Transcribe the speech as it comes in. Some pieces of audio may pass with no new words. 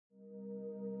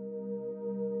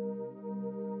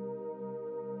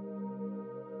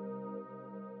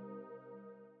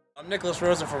I'm Nicholas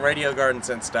Rosen from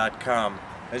RadioGardenSense.com.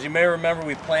 As you may remember,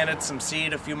 we planted some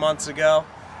seed a few months ago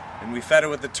and we fed it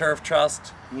with the Turf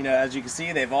Trust. You know, as you can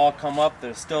see, they've all come up.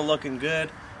 They're still looking good.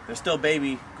 They're still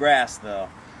baby grass though.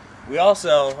 We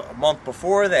also, a month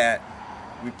before that,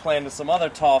 we planted some other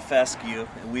tall fescue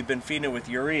and we've been feeding it with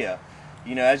urea.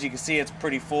 You know, as you can see, it's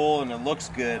pretty full and it looks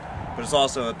good, but it's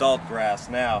also adult grass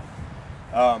now.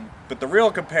 But the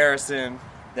real comparison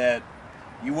that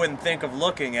you wouldn't think of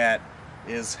looking at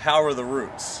is how are the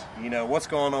roots? You know, what's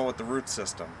going on with the root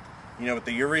system? You know, with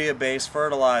the urea-based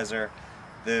fertilizer,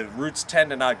 the roots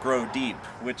tend to not grow deep,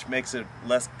 which makes it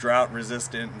less drought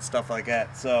resistant and stuff like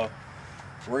that. So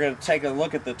we're going to take a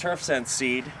look at the TurfSense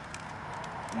seed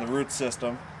and the root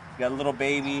system. Got little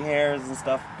baby hairs and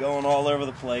stuff going all over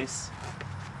the place.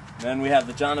 And then we have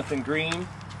the Jonathan Green,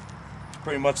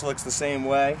 pretty much looks the same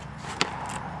way.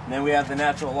 And then we have the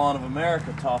Natural Lawn of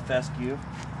America tall fescue.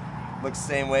 Looks the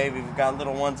same way. We've got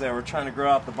little ones that we're trying to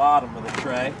grow out the bottom of the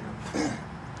tray.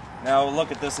 Now we'll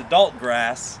look at this adult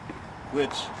grass, which,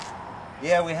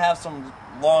 yeah, we have some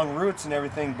long roots and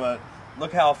everything, but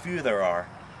look how few there are.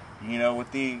 You know,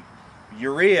 with the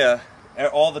urea,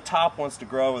 all the top wants to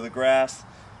grow with the grass,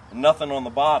 and nothing on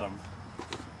the bottom.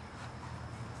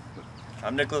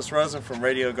 I'm Nicholas Rosen from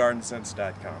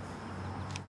RadioGardenSense.com.